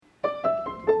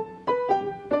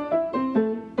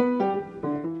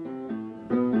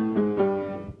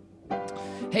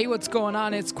Hey, what's going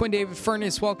on? It's Quinn David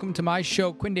Furness. Welcome to my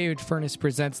show. Quinn David Furness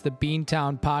presents the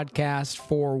Beantown Podcast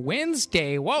for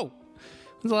Wednesday. Whoa.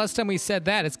 When's the last time we said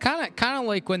that? It's kind of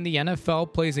like when the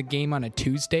NFL plays a game on a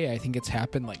Tuesday. I think it's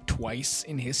happened like twice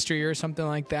in history or something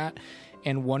like that.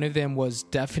 And one of them was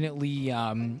definitely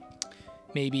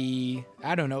maybe,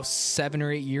 7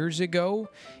 or 8 years ago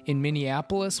in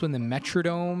Minneapolis when the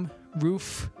Metrodome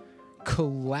roof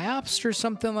collapsed or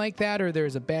something like that, or there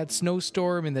was a bad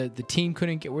snowstorm and the team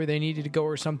couldn't get where they needed to go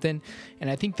or something. And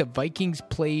I think the Vikings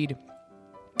played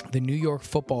the New York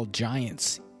Football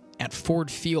Giants at Ford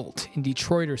Field in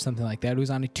Detroit or something like that. It was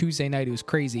on a Tuesday night. It was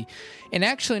crazy. And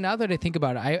actually, now that I think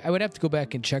about it, I would have to go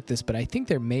back and check this, but I think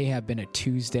there may have been a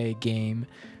Tuesday game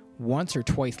once or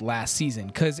twice last season,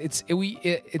 because it's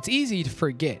easy to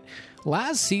forget.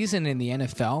 Last season in the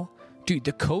NFL, dude,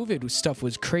 the COVID stuff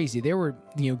was crazy. There were,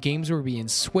 games were being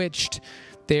switched.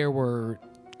 There were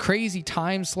crazy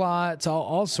time slots,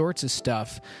 all sorts of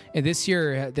stuff. And this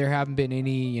year, there haven't been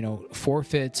any,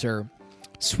 forfeits or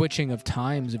switching of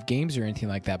times of games or anything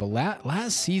like that. But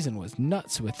last season was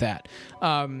nuts with that.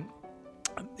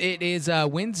 It is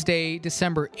Wednesday,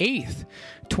 December 8th,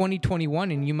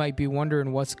 2021, and you might be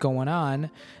wondering what's going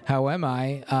on. How am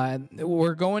I?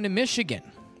 We're going to Michigan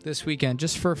this weekend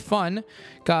just for fun.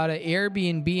 Got an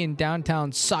Airbnb in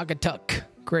downtown Saugatuck.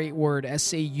 Great word,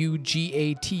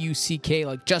 Saugatuck,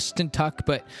 like Justin Tuck,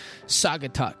 but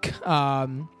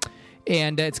Saugatuck.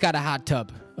 And it's got a hot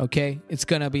tub, okay? It's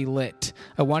going to be lit.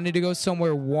 I wanted to go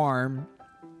somewhere warm,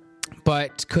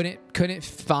 but couldn't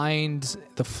find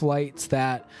the flights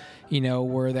that,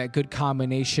 were that good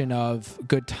combination of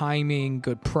good timing,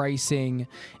 good pricing,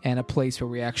 and a place where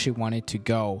we actually wanted to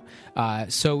go.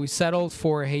 So we settled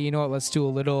for, hey, you know what? Let's do a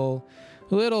little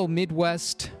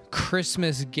Midwest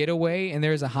Christmas getaway, and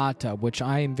there's a hot tub, which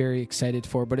I am very excited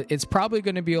for. But it's probably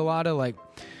going to be a lot of like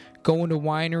going to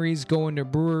wineries, going to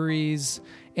breweries,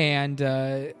 and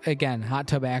again, hot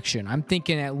tub action. I'm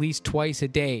thinking at least twice a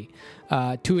day.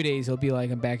 2 days, it'll be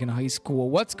like I'm back in high school.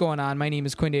 What's going on? My name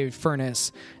is Quinn David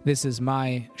Furness. This is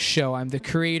my show. I'm the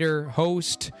creator,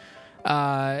 host,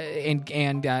 and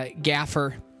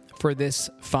gaffer for this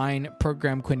fine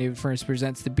program. Quinn David Furness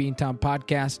presents the Beantown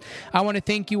Podcast. I want to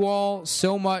thank you all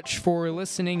so much for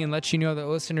listening and let you know that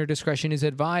listener discretion is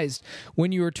advised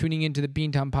when you are tuning into the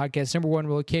Beantown Podcast. Number one,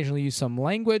 we'll occasionally use some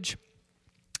language.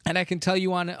 And I can tell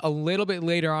you on a little bit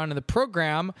later on in the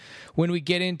program when we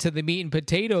get into the meat and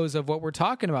potatoes of what we're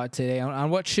talking about today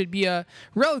on what should be a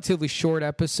relatively short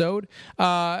episode.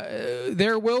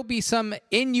 There will be some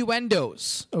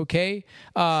innuendos, okay?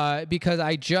 Because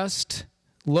I just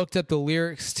looked up the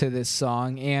lyrics to this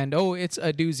song, and it's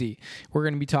a doozy. We're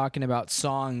going to be talking about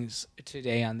songs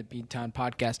today on the Beantown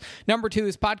Podcast. Number two,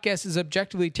 this podcast is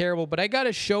objectively terrible, but I got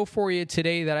a show for you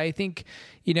today that I think,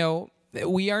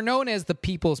 we are known as the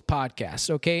People's Podcast,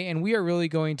 okay? And we are really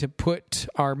going to put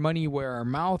our money where our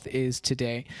mouth is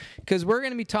today, because we're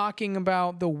going to be talking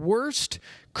about the worst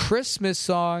Christmas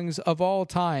songs of all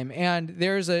time. And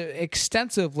there's an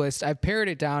extensive list. I've pared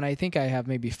it down. I think I have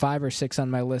maybe 5 or 6 on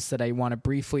my list that I want to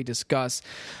briefly discuss.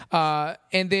 And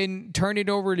then turn it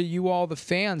over to you all, the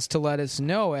fans, to let us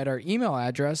know at our email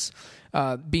address,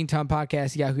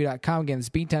 beantownpodcast@yahoo.com. Again, it's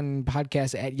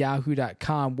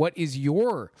beantownpodcast@yahoo.com. What is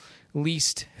your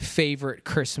least favorite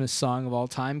Christmas song of all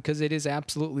time? Because it is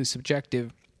absolutely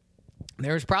subjective.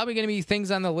 There's probably going to be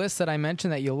things on the list that I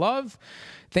mentioned that you love,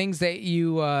 things that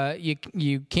you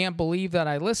can't believe that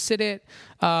I listed it.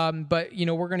 But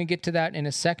we're going to get to that in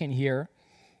a second here.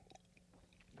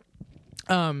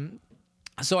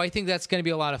 So I think that's going to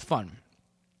be a lot of fun.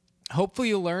 Hopefully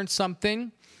you learned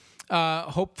something.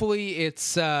 Hopefully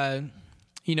it's there's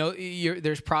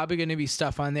probably going to be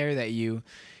stuff on there that you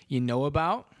know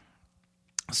about.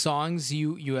 Songs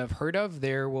you have heard of.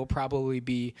 There will probably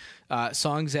be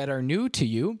songs that are new to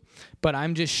you, but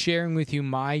I'm just sharing with you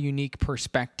my unique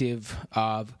perspective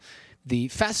of the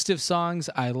festive songs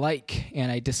I like and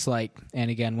I dislike.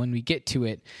 And again, when we get to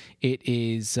it,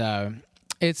 it's not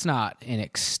an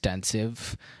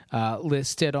extensive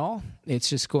list at all. It's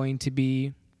just going to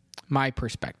be my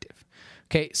perspective.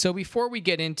 Okay, so before we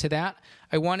get into that,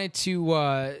 I wanted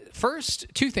to, first,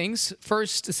 2 things.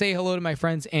 First, to say hello to my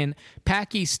friends in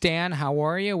Pakistan. How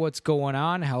are you? What's going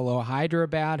on? Hello,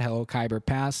 Hyderabad. Hello, Khyber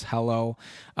Pass. Hello,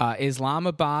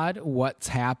 Islamabad. What's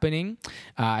happening?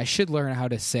 I should learn how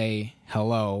to say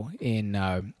hello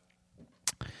in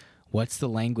what's the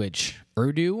language?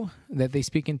 Urdu that they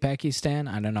speak in Pakistan?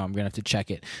 I don't know. I'm going to have to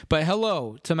check it. But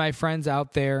hello to my friends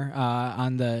out there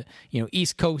on the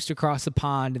East Coast across the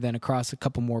pond, and then across a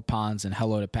couple more ponds, and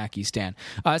hello to Pakistan.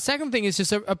 Second thing is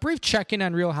just a brief check-in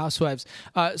on Real Housewives.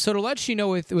 So to let you know,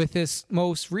 with this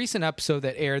most recent episode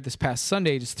that aired this past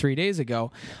Sunday, just 3 days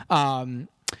ago,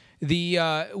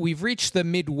 we've reached the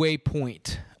midway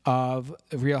point of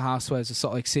Real Housewives of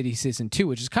Salt Lake City season 2,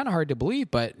 which is kind of hard to believe,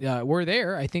 but we're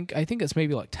there. I think it's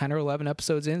maybe like 10 or 11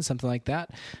 episodes in, something like that.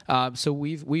 So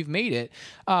we've made it.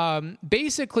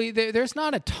 Basically, there's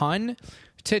not a ton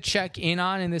to check in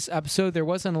on in this episode. There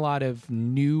wasn't a lot of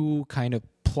new kind of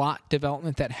plot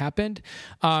development that happened.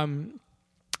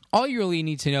 All you really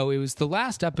need to know, it was the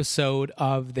last episode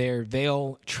of their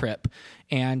Vail trip.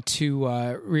 And to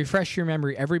refresh your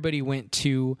memory, everybody went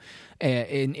to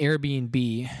an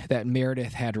Airbnb that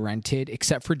Meredith had rented,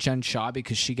 except for Jen Shah,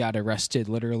 because she got arrested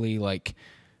literally like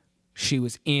she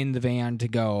was in the van to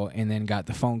go and then got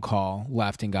the phone call,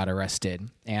 left, and got arrested.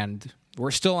 And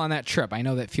we're still on that trip. I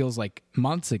know that feels like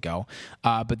months ago,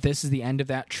 but this is the end of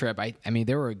that trip. I mean,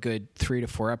 there were a good 3 to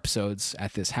 4 episodes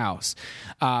at this house.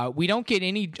 We don't get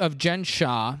any of Jen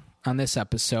Shah on this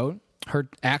episode. Her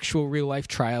actual real-life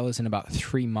trial is in about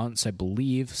 3 months, I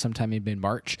believe, sometime in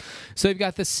mid-March. So they've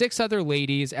got the 6 other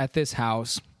ladies at this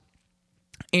house.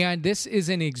 And this is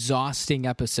an exhausting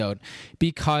episode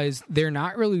because they're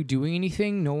not really doing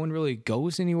anything. No one really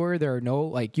goes anywhere. There are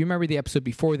no, you remember the episode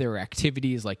before, there were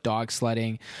activities like dog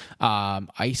sledding,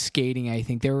 ice skating. I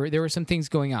think there were some things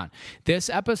going on. This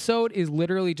episode is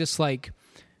literally just like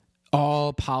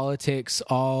all politics,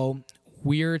 all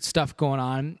weird stuff going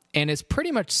on, and it's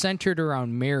pretty much centered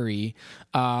around Mary.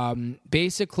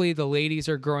 Basically, the ladies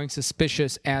are growing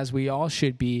suspicious, as we all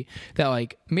should be,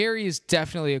 that Mary is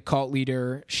definitely a cult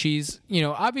leader. She's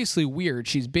obviously weird.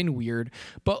 She's been weird,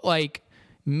 but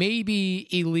maybe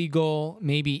illegal,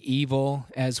 maybe evil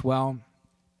as well.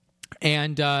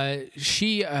 And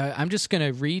I'm just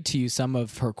going to read to you some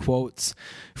of her quotes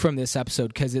from this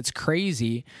episode because it's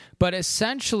crazy. But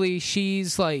essentially,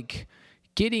 she's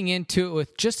getting into it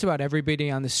with just about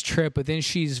everybody on this trip, but then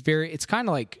it's kind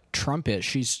of like Trumpish.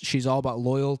 She's all about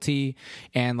loyalty,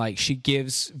 and she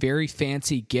gives very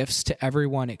fancy gifts to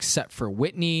everyone except for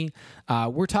Whitney.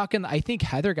 We're talking, I think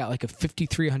Heather got a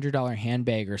 $5,300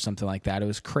 handbag or something like that. It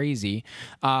was crazy.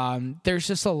 There's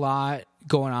just a lot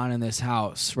going on in this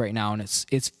house right now, and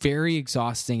it's very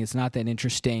exhausting. It's not that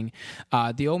interesting.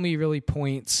 The only really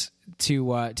points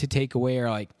to take away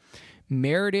are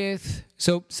Meredith.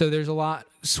 So there's a lot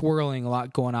swirling, a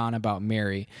lot going on about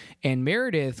Mary, and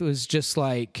Meredith was just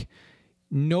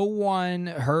no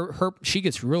one. She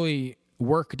gets really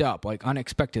worked up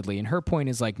unexpectedly, and her point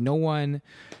is no one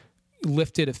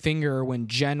lifted a finger when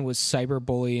Jen was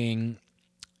cyberbullying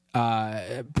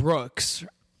Brooks.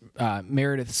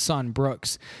 Meredith's son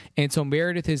Brooks, and so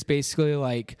Meredith is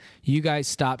basically you guys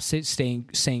stop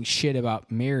saying shit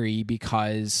about Mary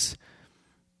because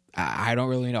I don't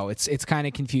really know. It's kind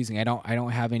of confusing. I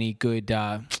don't have any good.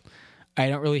 I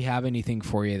don't really have anything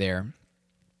for you there.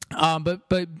 But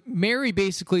Mary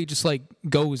basically just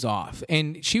goes off,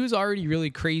 and she was already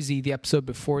really crazy the episode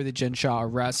before the Jen Shah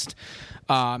arrest,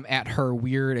 at her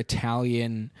weird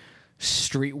Italian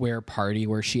streetwear party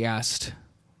where she asked,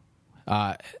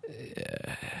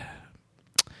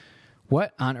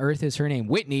 what on earth is her name?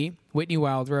 Whitney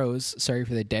Wild Rose, sorry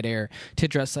for the dead air, to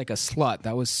dress like a slut.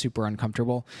 That was super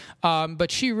uncomfortable.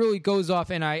 But she really goes off,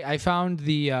 and I found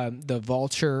the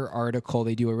Vulture article.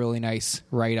 They do a really nice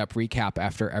write-up recap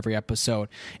after every episode,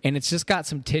 and it's just got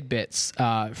some tidbits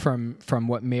from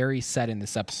what Mary said in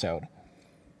this episode.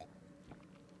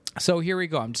 So here we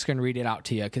go. I'm just going to read it out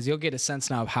to you because you'll get a sense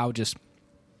now of how just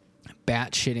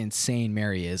batshit insane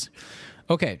Mary is.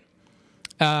 Okay.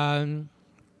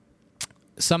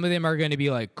 Some of them are going to be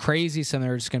crazy. Some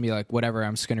are just going to be whatever.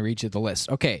 I'm just going to read you the list.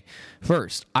 Okay.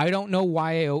 First, I don't know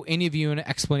why I owe any of you an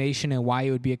explanation and why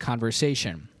it would be a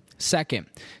conversation. Second,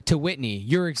 to Whitney,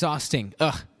 you're exhausting.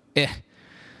 Ugh.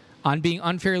 On being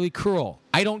unfairly cruel.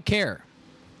 I don't care.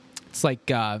 It's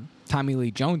Tommy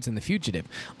Lee Jones in The Fugitive.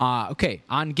 Okay,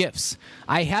 on gifts.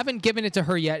 I haven't given it to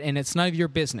her yet, and it's none of your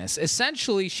business.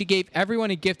 Essentially, she gave everyone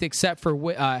a gift except for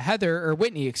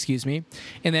Whitney, excuse me.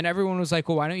 And then everyone was like,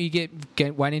 well, why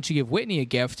didn't you give Whitney a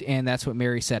gift? And that's what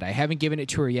Mary said. I haven't given it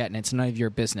to her yet, and it's none of your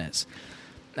business.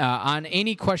 On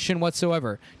any question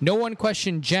whatsoever. No one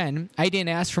questioned Jen. I didn't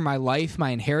ask for my life, my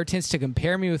inheritance, to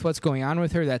compare me with what's going on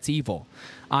with her. That's evil.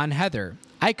 On Heather.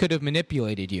 I could have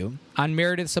manipulated you. On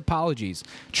Meredith's apologies.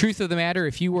 Truth of the matter,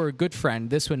 if you were a good friend,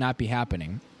 this would not be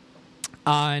happening.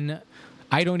 On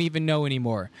I don't even know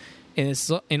anymore. And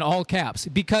it's in all caps,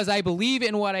 because I believe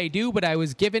in what I do, but I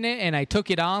was given it and I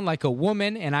took it on like a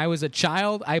woman, and I was a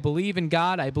child. I believe in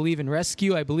God. I believe in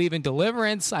rescue. I believe in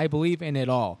deliverance. I believe in it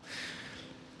all.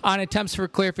 On attempts for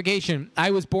clarification, I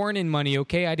was born in money,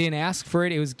 okay? I didn't ask for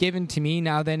it. It was given to me.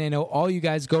 Now then, I know all you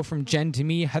guys go from Jen to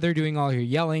me, Heather doing all her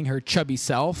yelling, her chubby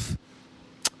self.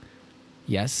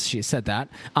 Yes, she said that.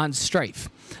 On strife.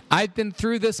 I've been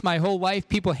through this my whole life.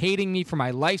 People hating me for my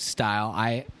lifestyle.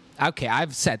 Okay,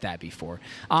 I've said that before.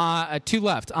 Two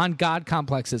left. On God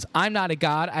complexes. I'm not a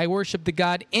God. I worship the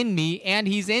God in me, and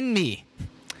he's in me.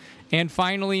 And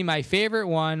finally, my favorite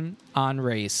one, on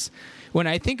race. When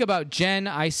I think about Jen,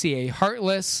 I see a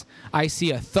heartless, I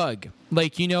see a thug.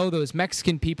 Like, you know, those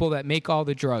Mexican people that make all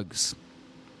the drugs.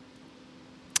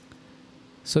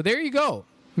 So there you go.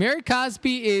 Mary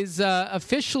Cosby is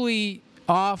officially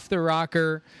off the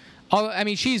rocker. I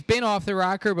mean, she's been off the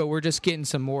rocker, but we're just getting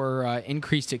some more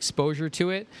increased exposure to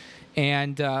it.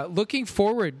 And looking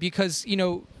forward, because, you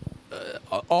know,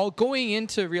 all going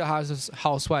into Real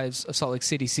Housewives of Salt Lake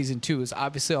City Season 2 is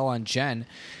obviously all on Jen.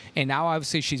 And now,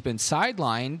 obviously, she's been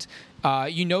sidelined.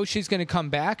 You know she's going to come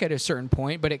back at a certain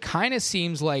point, but it kind of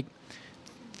seems like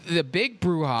the big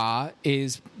brouhaha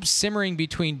is simmering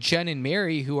between Jen and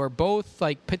Mary, who are both,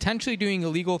 like, potentially doing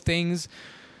illegal things,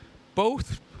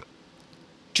 both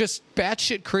just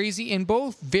batshit crazy, and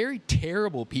both very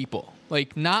terrible people.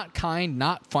 Like, not kind,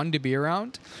 not fun to be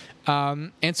around.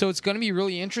 And so it's going to be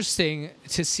really interesting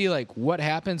to see, like, what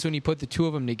happens when you put the two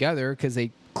of them together, because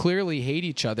they clearly hate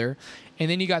each other. And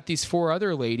then you got these four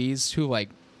other ladies who, like,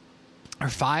 are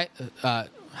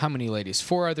how many ladies?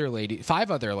 Five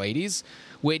other ladies.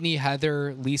 Whitney,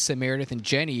 Heather, Lisa, Meredith, and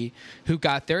Jenny, who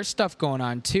got their stuff going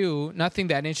on too. Nothing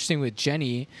that interesting with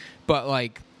Jenny, but,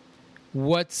 like,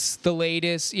 what's the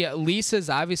latest? Yeah, Lisa's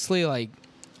obviously, like,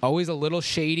 always a little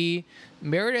shady.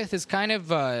 Meredith is kind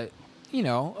of, you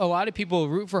know, a lot of people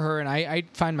root for her, and I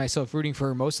find myself rooting for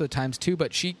her most of the times too,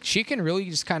 but she can really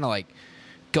just kind of, like,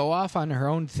 go off on her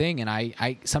own thing, and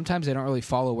I sometimes I don't really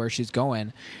follow where she's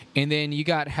going. And then you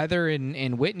got Heather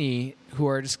and Whitney, who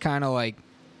are just kind of like,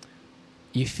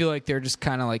 you feel like they're just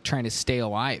kind of like trying to stay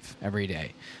alive every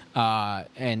day,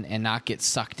 and not get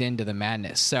sucked into the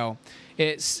madness. So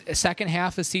it's a second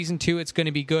half of season 2. It's going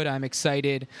to be good. I'm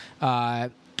excited.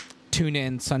 Tune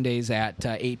in Sundays at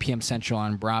 8 p.m. Central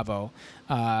on Bravo.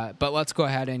 But let's go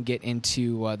ahead and get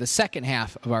into the second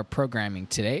half of our programming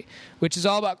today, which is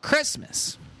all about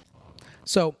Christmas.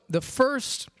 So the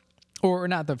first, or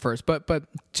not the first, but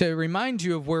to remind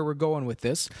you of where we're going with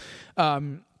this,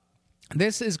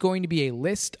 this is going to be a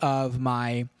list of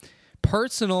my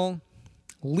personal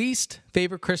least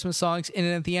favorite Christmas songs. And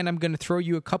then at the end, I'm going to throw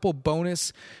you a couple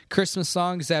bonus Christmas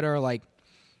songs that are, like,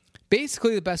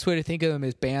 basically the best way to think of them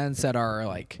is bands that are,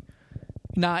 like,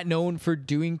 not known for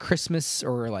doing Christmas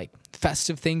or, like,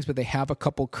 festive things, but they have a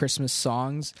couple Christmas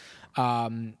songs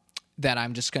that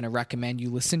I'm just going to recommend you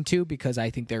listen to because I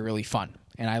think they're really fun,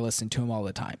 and I listen to them all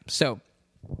the time. So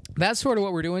that's sort of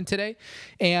what we're doing today,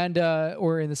 and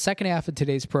we're in the second half of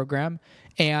today's program.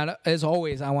 And as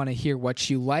always, I want to hear what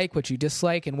you like, what you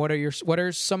dislike, and what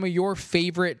are some of your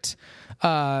favorite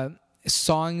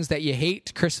songs that you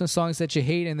hate, Christmas songs that you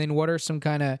hate, and then what are some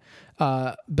kind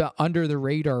of under the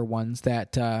radar ones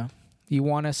that you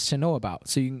want us to know about.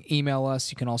 So you can email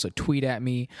us. You can also tweet at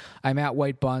me. I'm at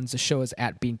White Buns. The show is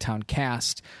at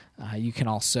BeantownCast. You can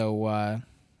also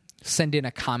send in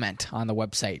a comment on the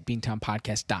website,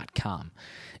 beantownpodcast.com,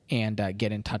 and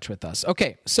get in touch with us.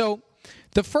 Okay, so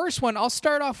the first one, I'll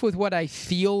start off with what I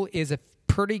feel is a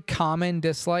pretty common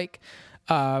dislike.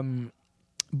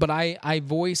 But I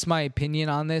voice my opinion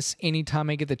on this anytime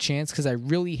I get the chance because I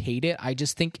really hate it. I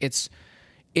just think it's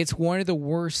one of the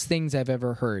worst things I've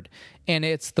ever heard. And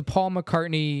it's the Paul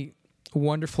McCartney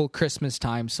Wonderful Christmas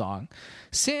Time song.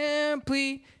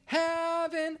 Simply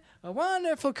having a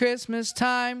wonderful Christmas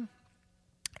time.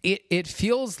 It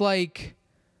feels like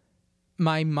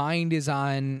my mind is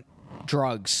on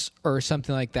drugs or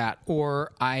something like that.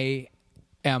 Or I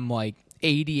am like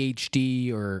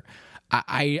ADHD or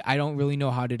I don't really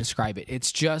know how to describe it.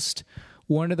 It's just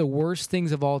one of the worst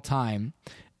things of all time.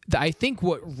 I think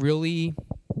what really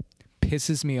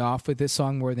pisses me off with this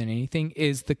song more than anything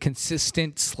is the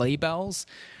consistent sleigh bells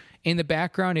in the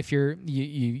background. If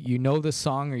you know the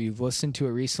song or you've listened to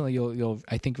it recently, you'll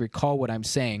I think recall what I'm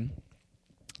saying.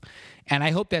 And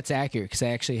I hope that's accurate because I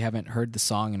actually haven't heard the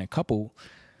song in a couple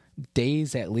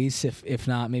days at least, if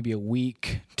not maybe a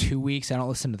week, 2 weeks. I don't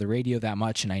listen to the radio that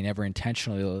much, and I never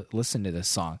intentionally listen to this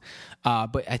song.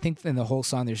 But I think in the whole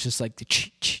song, there's just like the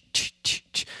ch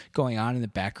going on in the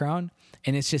background,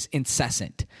 and it's just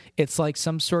incessant. It's like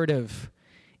some sort of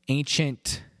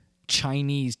ancient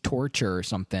Chinese torture or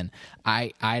something.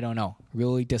 I don't know.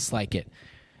 Really dislike it.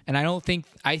 And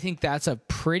I think that's a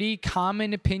pretty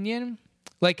common opinion.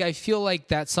 Like, I feel like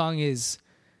that song is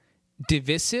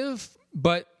divisive,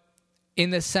 but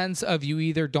in the sense of you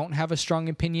either don't have a strong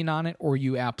opinion on it or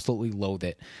you absolutely loathe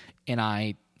it. And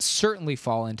I certainly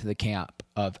fall into the camp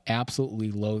of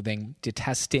absolutely loathing,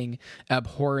 detesting,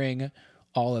 abhorring,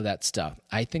 all of that stuff.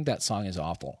 I think that song is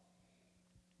awful.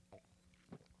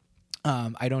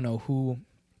 I don't know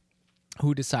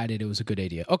who decided it was a good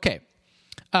idea. Okay.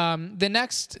 The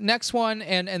next one,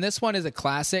 and this one is a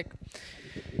classic.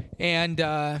 And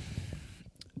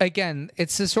again,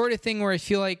 it's the sort of thing where I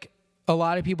feel like a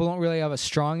lot of people don't really have a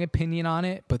strong opinion on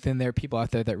it, but then there are people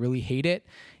out there that really hate it.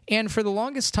 And for the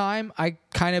longest time, I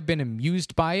kind of been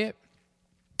amused by it.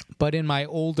 But in my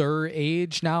older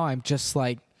age now, I'm just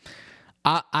like,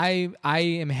 I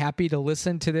am happy to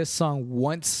listen to this song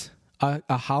once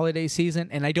a holiday season,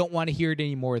 and I don't want to hear it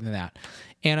any more than that.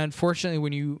 And unfortunately,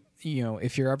 when you know,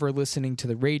 if you're ever listening to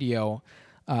the radio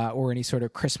or any sort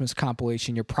of Christmas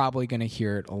compilation, you're probably going to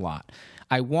hear it a lot.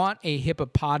 I Want a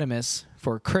Hippopotamus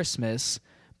for Christmas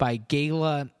by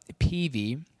Gayla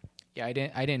Peavy. Yeah, I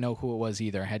didn't know who it was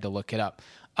either. I had to look it up.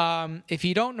 If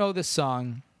you don't know the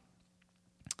song,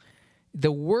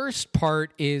 the worst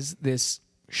part is this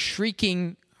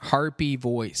shrieking harpy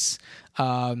voice.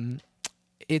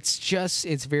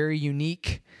 It's very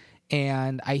unique,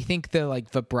 and I think the like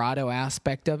vibrato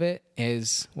aspect of it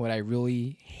is what I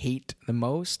really hate the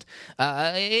most.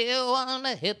 I want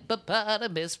a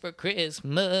hippopotamus for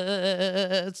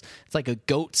Christmas. It's like a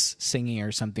goat's singing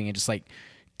or something, and just like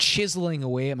chiseling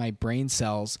away at my brain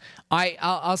cells.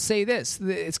 I'll say this: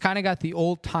 it's kind of got the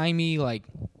old timey, like,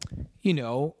 you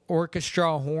know,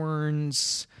 orchestra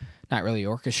horns. Not really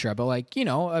orchestra, but like, you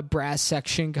know, a brass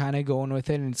section kind of going with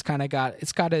it, and it's kind of got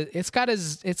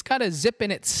a zip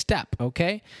in its step,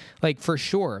 okay, like for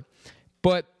sure.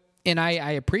 But and I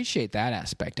appreciate that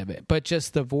aspect of it, but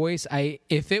just the voice.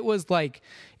 If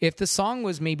the song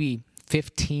was maybe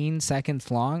 15 seconds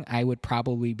long, I would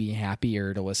probably be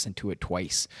happier to listen to it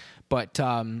twice. But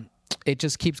it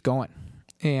just keeps going,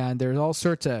 and there's all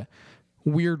sorts of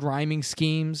weird rhyming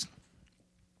schemes.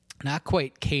 Not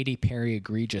quite Katy Perry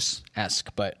egregious-esque,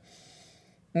 but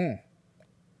I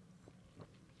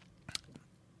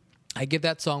give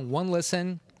that song one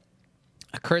listen,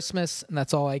 a Christmas, and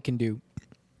that's all I can do.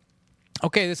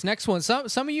 Okay, this next one, some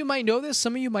of you might know this,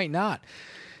 some of you might not.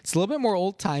 It's a little bit more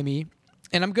old-timey,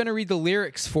 and I'm going to read the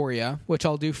lyrics for you, which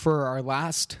I'll do for our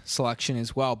last selection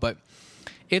as well, but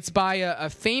it's by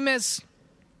a famous,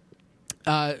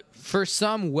 for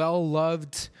some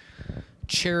well-loved,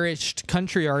 cherished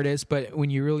country artist, but when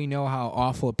you really know how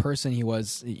awful a person he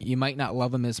was, you might not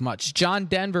love him as much. John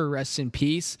Denver, rest in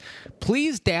peace.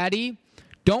 Please, Daddy,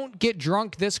 don't get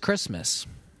drunk this Christmas.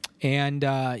 And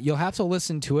you'll have to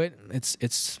listen to it.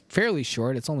 It's fairly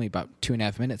short. It's only about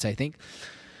 2.5 minutes, I think.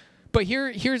 But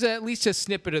here's at least a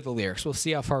snippet of the lyrics. We'll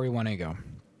see how far we want to go.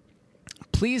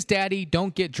 Please, Daddy,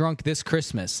 don't get drunk this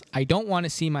Christmas. I don't want to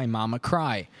see my mama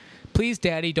cry. Please,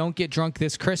 Daddy, don't get drunk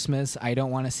this Christmas. I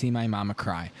don't want to see my mama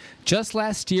cry. Just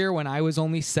last year when I was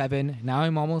only 7, now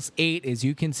I'm almost 8, as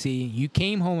you can see, you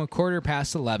came home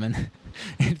 11:15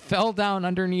 and fell down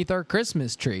underneath our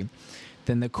Christmas tree.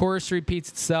 Then the chorus repeats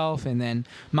itself, and then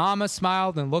Mama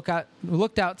smiled and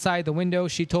looked outside the window.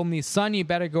 She told me, son, you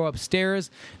better go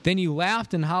upstairs. Then you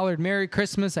laughed and hollered, Merry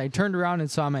Christmas. I turned around and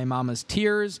saw my mama's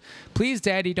tears. Please,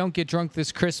 Daddy, don't get drunk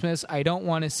this Christmas. I don't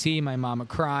want to see my mama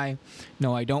cry.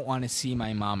 No, I don't want to see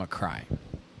my mama cry.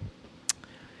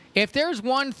 If there's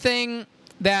one thing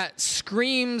that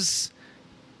screams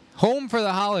home for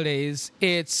the holidays,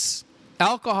 it's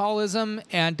alcoholism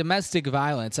and domestic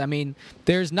violence. I mean,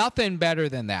 there's nothing better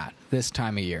than that this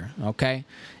time of year, okay?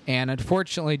 And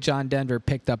unfortunately, John Denver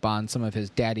picked up on some of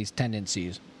his daddy's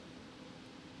tendencies.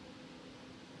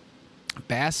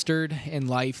 Bastard in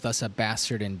life, thus a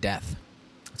bastard in death.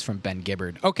 It's from Ben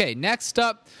Gibbard. Okay, next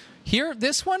up here,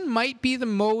 this one might be the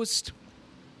most...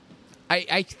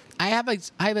 I have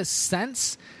a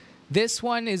sense this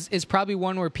one is probably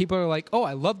one where people are like, oh,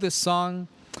 I love this song.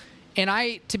 And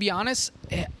I, to be honest,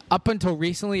 up until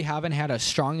recently, haven't had a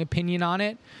strong opinion on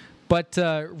it. But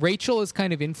Rachel has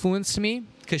kind of influenced me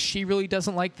because she really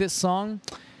doesn't like this song.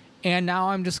 And now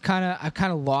I've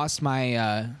kind of lost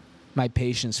my my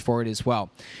patience for it as well.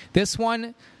 This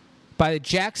one by the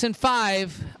Jackson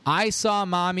 5, I Saw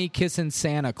Mommy Kissing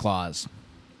Santa Claus.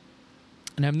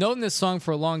 And I've known this song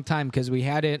for a long time because we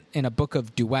had it in a book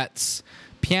of duets,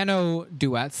 piano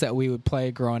duets that we would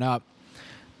play growing up.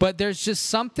 But there's just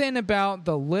something about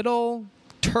the little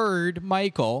turd,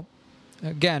 Michael,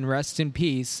 again, rest in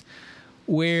peace,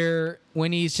 where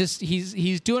when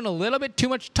he's doing a little bit too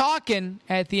much talking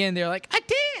at the end. They're like, I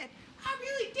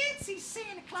really did see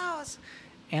Santa Claus.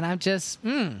 And I'm just,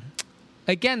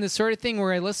 again, the sort of thing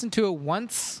where I listen to it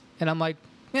once and I'm like,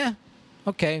 yeah,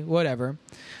 okay, whatever.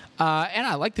 And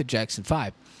I like the Jackson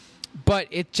 5. But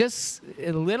it just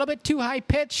a little bit too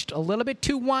high-pitched, a little bit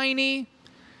too whiny.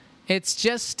 It's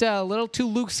just a little too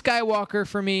Luke Skywalker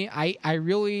for me. I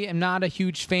really am not a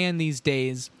huge fan these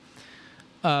days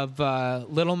of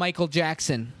little Michael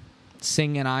Jackson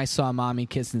singing I Saw Mommy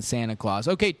Kissing Santa Claus.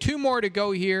 Okay, 2 more to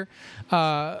go here.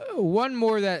 One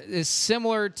more that is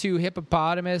similar to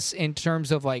Hippopotamus in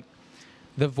terms of, like,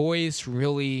 the voice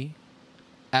really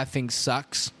effing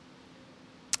sucks.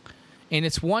 And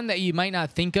it's one that you might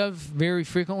not think of very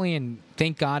frequently, and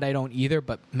thank God I don't either,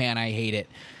 but man, I hate it.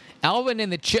 Alvin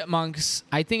and the Chipmunks,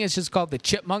 I think it's just called the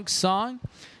Chipmunks song.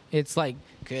 It's like,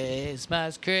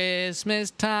 Christmas,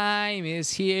 Christmas time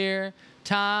is here,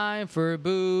 time for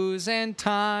booze and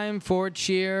time for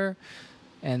cheer.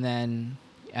 And then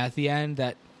at the end,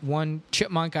 that one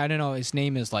chipmunk, I don't know, his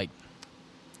name is like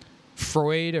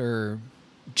Freud or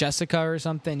Jessica or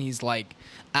something. He's like,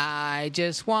 I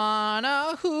just want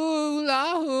a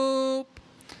hula hoop.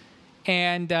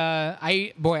 And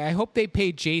I hope they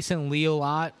paid Jason Lee a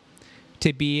lot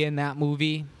to be in that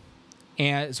movie,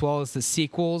 and as well as the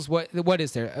sequels. What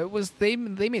is there? It was they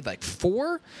made like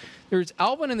 4. There's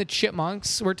Alvin and the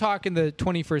Chipmunks. We're talking the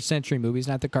 21st century movies,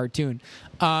 not the cartoon.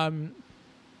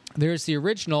 There's the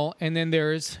original, and then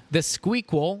there's the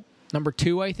Squeakquel, number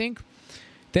 2, I think.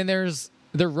 Then there's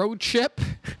the Road Chip.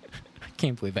 I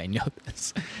can't believe I know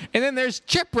this. And then there's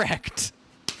Chipwrecked.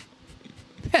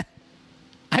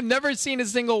 I've never seen a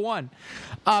single one.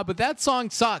 But that song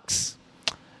sucks.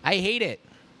 I hate it.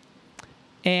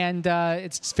 And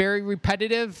it's very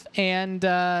repetitive, and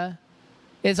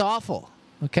it's awful.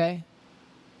 Okay?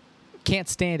 Can't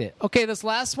stand it. Okay, this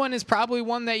last one is probably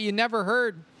one that you never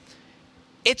heard.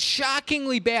 It's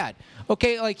shockingly bad.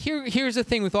 Okay, like here's the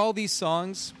thing with all these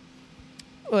songs.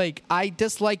 Like, I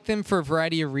dislike them for a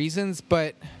variety of reasons,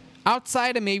 but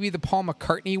outside of maybe the Paul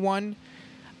McCartney one,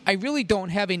 I really don't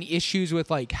have any issues with,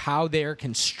 like, how they're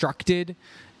constructed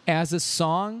as a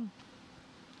song.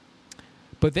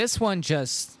 But this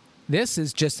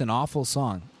is just an awful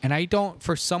song. And I don't,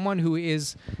 for someone who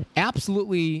is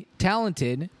absolutely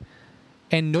talented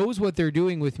and knows what they're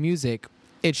doing with music,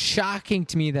 it's shocking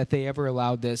to me that they ever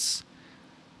allowed this,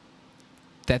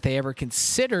 that they ever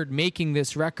considered making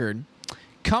this record.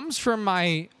 Comes from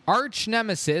my arch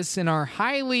nemesis in our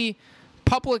highly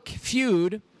public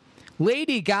feud,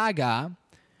 Lady Gaga.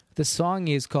 The song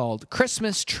is called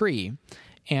Christmas Tree.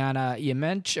 And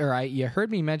you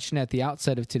heard me mention at the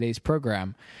outset of today's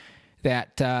program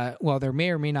that, while there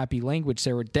may or may not be language,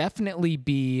 there would definitely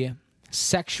be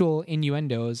sexual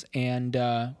innuendos. And,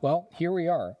 here we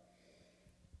are.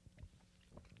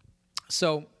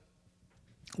 So,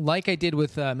 like I did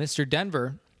with Mr.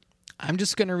 Denver, I'm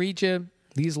just going to read you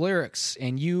these lyrics.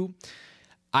 And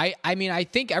I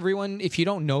think everyone, if you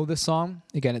don't know the song,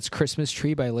 again, it's Christmas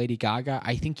Tree by Lady Gaga.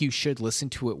 I think you should listen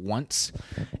to it once.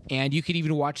 And you could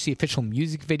even watch the official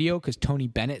music video because Tony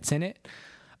Bennett's in it.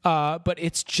 But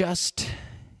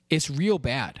it's real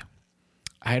bad.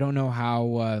 I don't know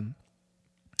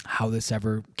how this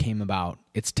ever came about.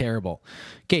 It's terrible.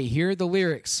 Okay, here are the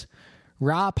lyrics.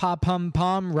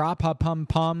 Ra-pa-pum-pum,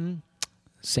 ra-pa-pum-pum.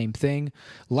 Same thing.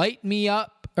 Light me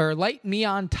up, or light me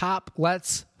on top,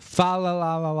 let's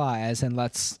fa-la-la-la-la, as in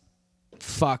let's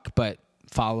fuck, but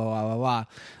fa-la-la-la-la.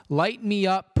 Light me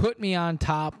up, put me on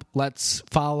top, let's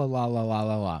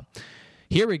fa-la-la-la-la-la.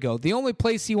 Here we go. The only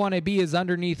place you want to be is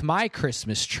underneath my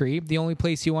Christmas tree. The only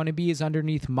place you want to be is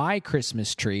underneath my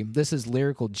Christmas tree. This is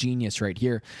lyrical genius right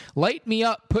here. Light me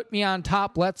up, put me on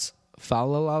top, let's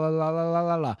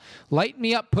fa-la-la-la-la-la-la-la. Light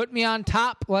me up, put me on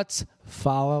top, let's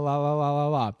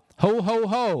fa-la-la-la-la-la-la. Ho, ho,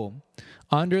 ho.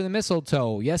 Under the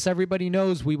mistletoe. Yes, everybody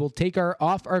knows we will take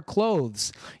off our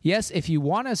clothes. Yes, if you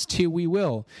want us to, we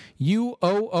will. You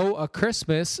owe a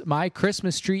Christmas. My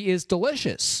Christmas tree is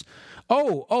delicious.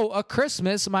 Oh, a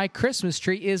Christmas. My Christmas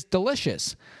tree is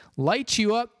delicious. Light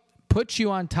you up, put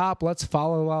you on top. Let's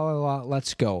follow, la, la, la,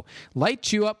 let's go.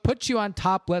 Light you up, put you on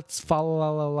top. Let's follow,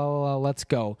 la, la, la, la, let's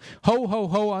go. Ho, ho,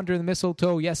 ho, under the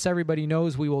mistletoe. Yes, everybody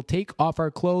knows we will take off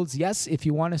our clothes. Yes, if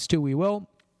you want us to, we will.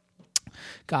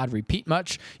 God, repeat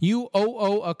much. You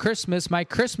oh, a Christmas, my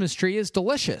Christmas tree is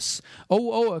delicious.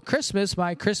 Oh, a Christmas,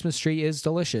 my Christmas tree is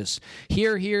delicious.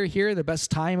 Here, the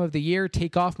best time of the year.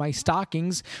 Take off my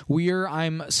stockings.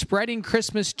 I'm spreading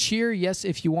Christmas cheer. Yes,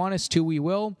 if you want us to, we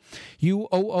will. You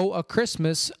oh, a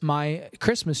Christmas, my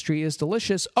Christmas tree is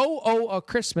delicious. Oh, a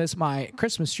Christmas, my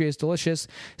Christmas tree is delicious.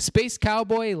 Space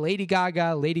Cowboy, Lady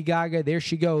Gaga, there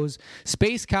she goes.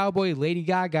 Space Cowboy, Lady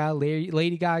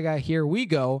Gaga, here we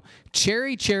go.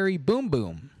 Cherry, cherry, boom,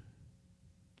 boom.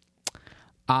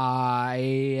 I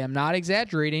am not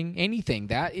exaggerating anything.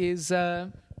 That is,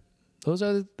 that's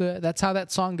how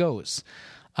that song goes.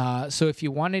 So if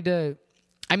you wanted to,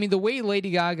 the way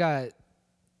Lady Gaga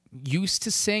used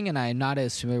to sing, and I'm not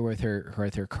as familiar with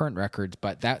her current records,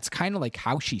 but that's kind of like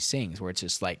how she sings, where it's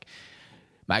just like,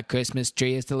 my Christmas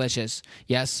tree is delicious.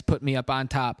 Yes, put me up on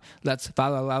top. Let's fa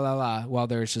la la la la. While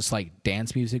there's just like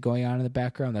dance music going on in the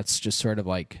background. That's just sort of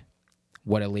like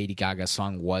what a Lady Gaga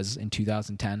song was in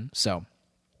 2010. So,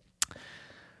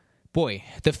 boy,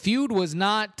 the feud was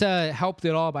not helped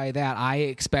at all by that. I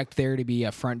expect there to be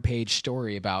a front page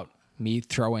story about me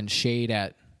throwing shade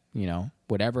at,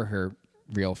 whatever her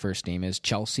real first name is,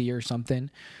 Chelsea or something.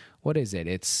 What is it?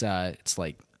 It's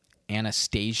like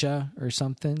Anastasia or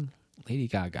something. Lady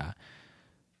Gaga.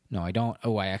 No, I don't.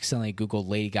 Oh, I accidentally Googled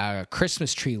Lady Gaga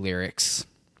Christmas tree lyrics,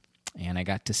 and I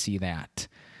got to see that.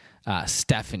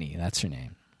 Stephanie, that's her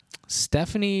name.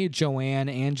 Stephanie Joanne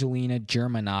Angelina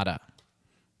Germanata.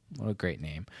 What a great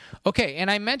name. Okay, and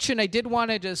I mentioned I did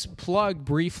want to just plug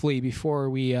briefly before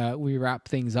we wrap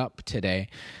things up today.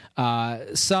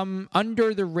 Some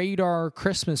under-the-radar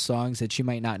Christmas songs that you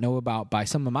might not know about by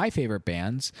some of my favorite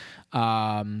bands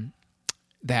that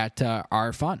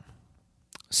are fun.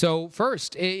 So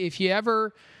first, if you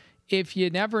never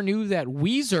knew that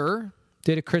Weezer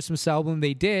did a Christmas album,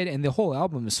 they did, and the whole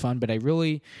album is fun, but I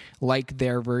really like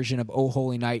their version of Oh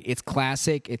Holy Night. It's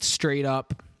classic, it's straight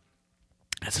up,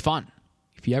 it's fun.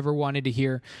 If you ever wanted to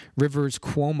hear Rivers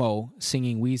Cuomo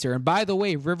singing Weezer, and by the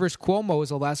way, Rivers Cuomo is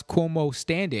the last Cuomo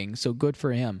standing, so good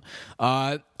for him.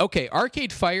 Okay,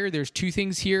 Arcade Fire, there's two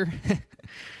things here.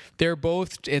 They're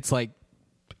both, it's like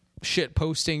shit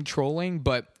posting, trolling,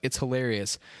 but it's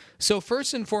hilarious. So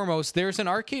first and foremost, there's an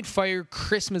Arcade Fire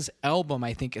Christmas album.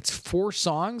 I think it's 4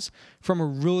 songs from a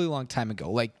really long time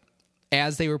ago, like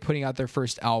as they were putting out their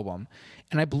first album.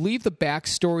 And I believe the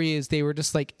backstory is they were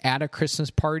just like at a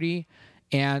Christmas party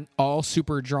and all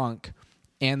super drunk,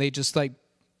 and they just like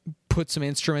put some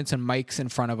instruments and mics in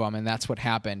front of them, and that's what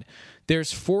happened.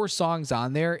 There's 4 songs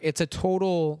on there. It's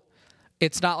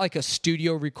not like a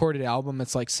studio recorded album.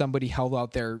 It's like somebody held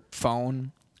out their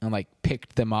phone and like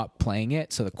picked them up playing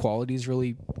it. So the quality is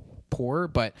really poor,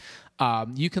 but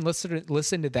you can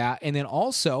listen to that. And then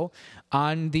also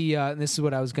on the, this is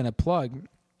what I was going to plug,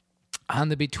 on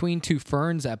the Between Two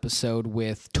Ferns episode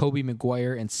with Tobey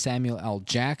Maguire and Samuel L.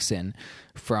 Jackson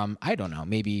from, I don't know,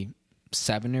 maybe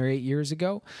 7 or 8 years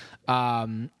ago,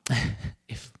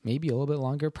 if maybe a little bit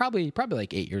longer, probably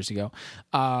like 8 years ago.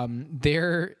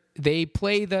 They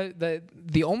play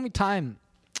the only time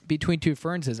Between Two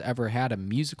Ferns has ever had a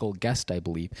musical guest, I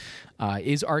believe,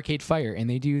 is Arcade Fire, and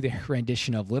they do their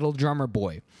rendition of Little Drummer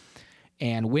Boy.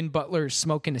 And Win Butler's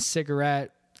smoking a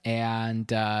cigarette, and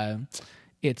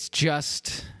it's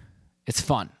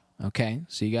fun, okay?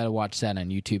 So you got to watch that on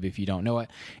YouTube if you don't know it.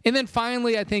 And then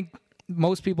finally, I think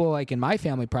most people like in my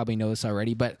family probably know this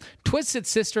already, but Twisted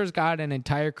Sister's got an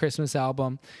entire Christmas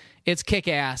album. It's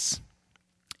kick-ass.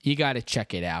 You got to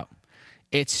check it out.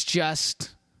 It's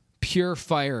just pure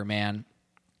fire, man.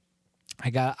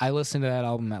 I listen to that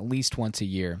album at least once a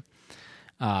year.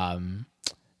 And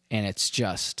it's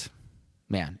just,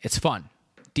 man, it's fun.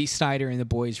 Dee Snider and the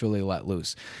boys really let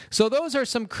loose. So those are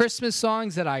some Christmas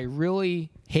songs that I really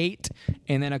hate,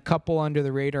 and then a couple under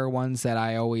the radar ones that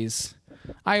I always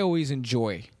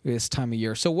enjoy this time of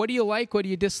year. So what do you like? What do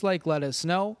you dislike? Let us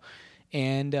know,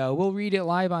 and we'll read it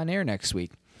live on air next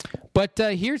week. But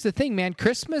here's the thing, man.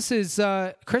 Christmas is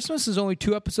only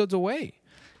 2 episodes away,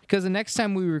 because the next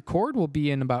time we record will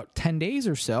be in about 10 days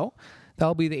or so.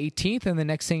 That'll be the 18th, and the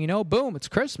next thing you know, boom, it's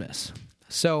Christmas.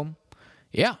 So,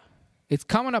 yeah, it's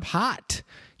coming up hot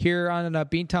here on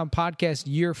Beantown Podcast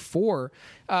Year 4.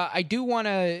 I do want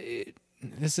to,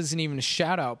 this isn't even a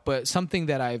shout-out, but something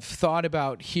that I've thought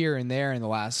about here and there in the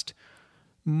last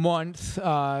month,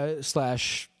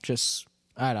 slash just,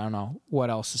 I don't know what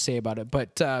else to say about it,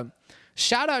 but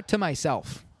shout out to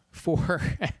myself for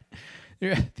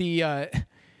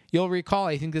you'll recall,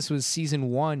 I think this was season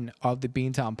 1 of the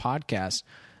Beantown Podcast.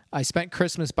 I spent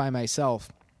Christmas by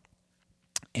myself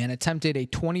and attempted a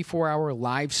 24-hour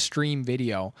live stream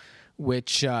video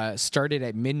which started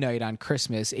at midnight on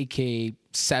Christmas, aka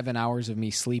 7 hours of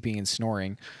me sleeping and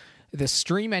snoring. The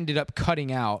stream ended up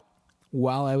cutting out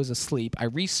while I was asleep. I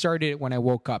restarted it when I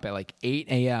woke up at like 8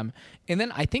 a.m. And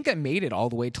then I think I made it all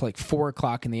the way to like 4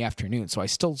 o'clock in the afternoon. So I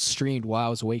still streamed while I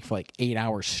was awake for like 8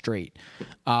 hours straight,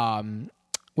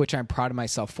 which I'm proud of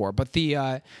myself for. But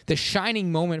the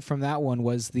shining moment from that one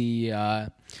was the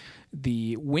Apple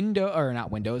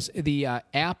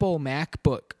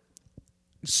MacBook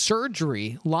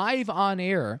surgery live on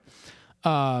air,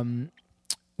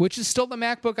 which is still the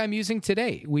MacBook I'm using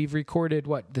today. We've recorded,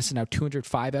 this is now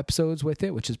 205 episodes with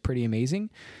it, which is pretty amazing.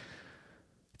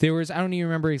 There was, I don't even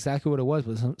remember exactly what it was,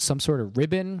 but some sort of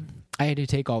ribbon. I had to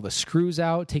take all the screws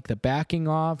out, take the backing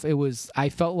off. I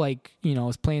felt like, I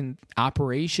was playing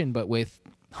Operation, but with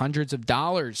hundreds of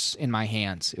dollars in my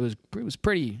hands. It was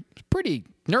pretty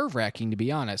nerve-wracking, to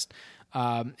be honest.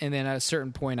 And then at a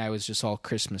certain point, I was just all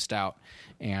Christmased out,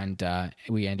 and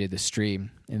we ended the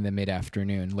stream in the late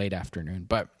afternoon.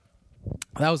 But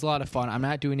that was a lot of fun. I'm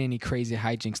not doing any crazy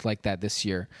hijinks like that this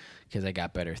year because I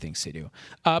got better things to do.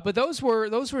 But those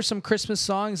were some Christmas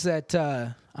songs that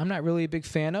I'm not really a big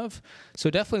fan of. So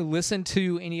definitely listen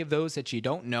to any of those that you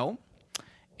don't know,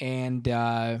 and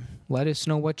let us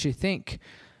know what you think.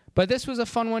 But this was a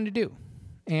fun one to do.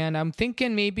 And I'm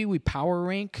thinking maybe we power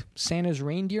rank Santa's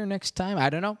reindeer next time. I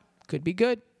don't know. Could be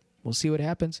good. We'll see what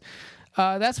happens.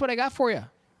 That's what I got for you.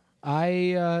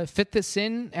 I fit this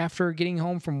in after getting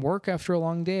home from work after a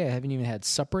long day. I haven't even had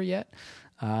supper yet.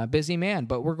 Busy man.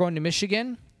 But we're going to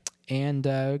Michigan, and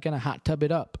we're going to hot tub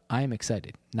it up. I am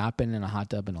excited. Not been in a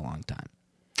hot tub in a long time.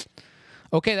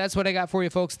 Okay, that's what I got for you,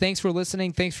 folks. Thanks for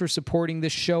listening. Thanks for supporting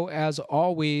this show, as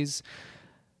always.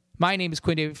 My name is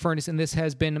Quinn David Furness, and this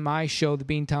has been my show, the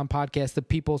Beantown Podcast, the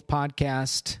People's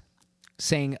Podcast,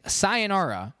 saying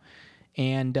sayonara.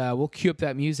 And we'll cue up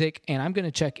that music, and I'm going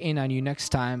to check in on you next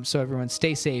time. So everyone,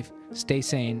 stay safe, stay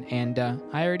sane, and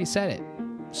I already said it.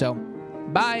 So,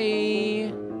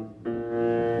 bye!